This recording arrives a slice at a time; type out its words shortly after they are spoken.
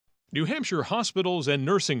New Hampshire hospitals and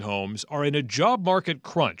nursing homes are in a job market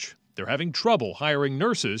crunch. They're having trouble hiring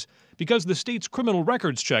nurses because the state's criminal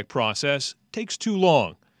records check process takes too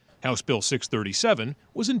long. House Bill 637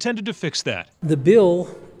 was intended to fix that. The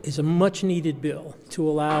bill is a much-needed bill to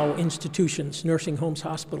allow institutions, nursing homes,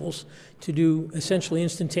 hospitals, to do essentially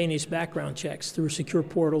instantaneous background checks through a secure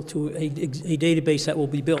portal to a database that will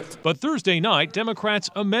be built. But Thursday night, Democrats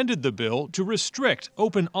amended the bill to restrict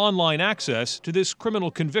open online access to this criminal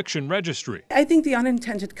conviction registry. I think the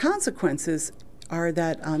unintended consequences are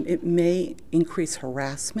that it may increase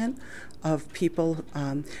harassment of people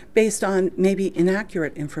based on maybe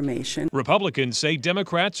inaccurate information. Republicans say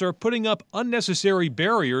Democrats are putting up unnecessary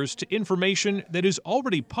barriers to information that is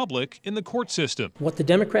already public in the court system. What the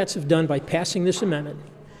Democrats have done by passing this amendment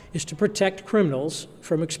is to protect criminals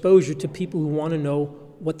from exposure to people who want to know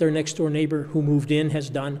what their next-door neighbor who moved in has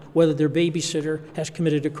done, whether their babysitter has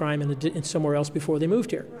committed a crime in somewhere else before they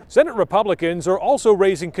moved here. Senate Republicans are also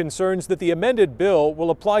raising concerns that the amended bill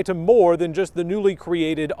will apply to more than just the newly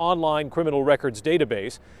created online criminal records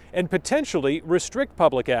database and potentially restrict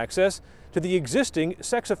public access to the existing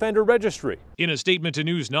sex offender registry. In a statement to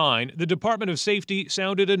News 9, the Department of Safety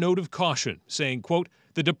sounded a note of caution, saying, quote,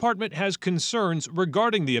 "The department has concerns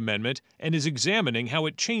regarding the amendment and is examining how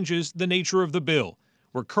it changes the nature of the bill.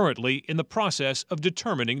 We're currently in the process of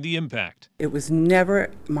determining the impact." It was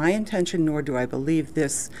never my intention, nor do I believe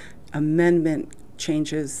this amendment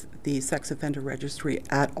changes the sex offender registry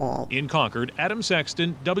at all. In Concord, Adam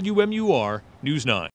Sexton, WMUR News 9.